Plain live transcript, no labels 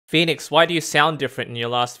Phoenix, why do you sound different in your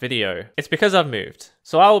last video? It's because I've moved.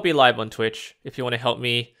 So I will be live on Twitch if you want to help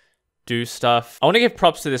me do stuff. I want to give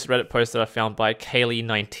props to this Reddit post that I found by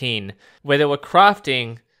Kaylee19, where they were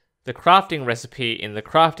crafting the crafting recipe in the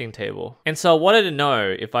crafting table. And so I wanted to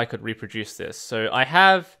know if I could reproduce this. So I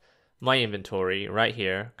have my inventory right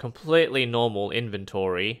here, completely normal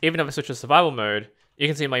inventory. Even if I switch to survival mode, you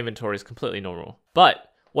can see my inventory is completely normal.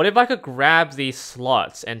 But what if I could grab these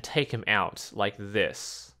slots and take them out like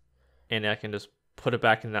this? And I can just put it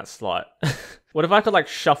back in that slot. What if I could like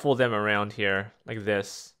shuffle them around here like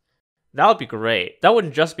this? That would be great. That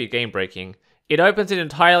wouldn't just be game breaking. It opens an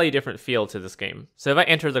entirely different feel to this game. So if I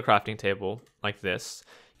enter the crafting table like this,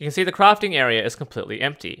 you can see the crafting area is completely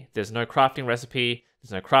empty. There's no crafting recipe,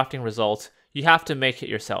 there's no crafting result. You have to make it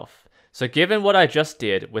yourself. So given what I just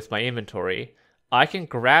did with my inventory, I can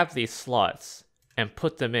grab these slots and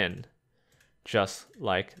put them in just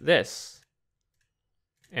like this.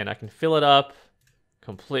 And I can fill it up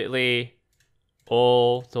completely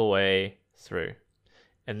all the way through.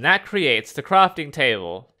 And that creates the crafting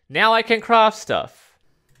table. Now I can craft stuff.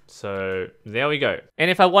 So there we go. And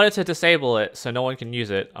if I wanted to disable it so no one can use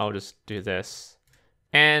it, I'll just do this.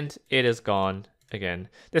 And it is gone again.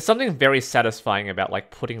 There's something very satisfying about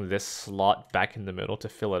like putting this slot back in the middle to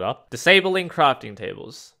fill it up. Disabling crafting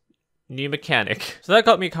tables. New mechanic. So that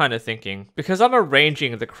got me kind of thinking, because I'm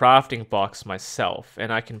arranging the crafting box myself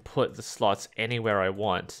and I can put the slots anywhere I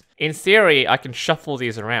want. In theory, I can shuffle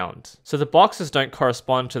these around. So the boxes don't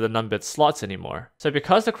correspond to the numbered slots anymore. So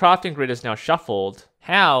because the crafting grid is now shuffled,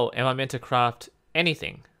 how am I meant to craft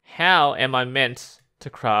anything? How am I meant to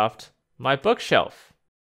craft my bookshelf?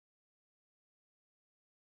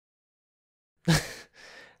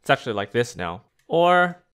 It's actually like this now.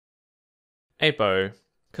 Or a bow.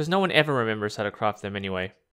 Because no one ever remembers how to craft them anyway.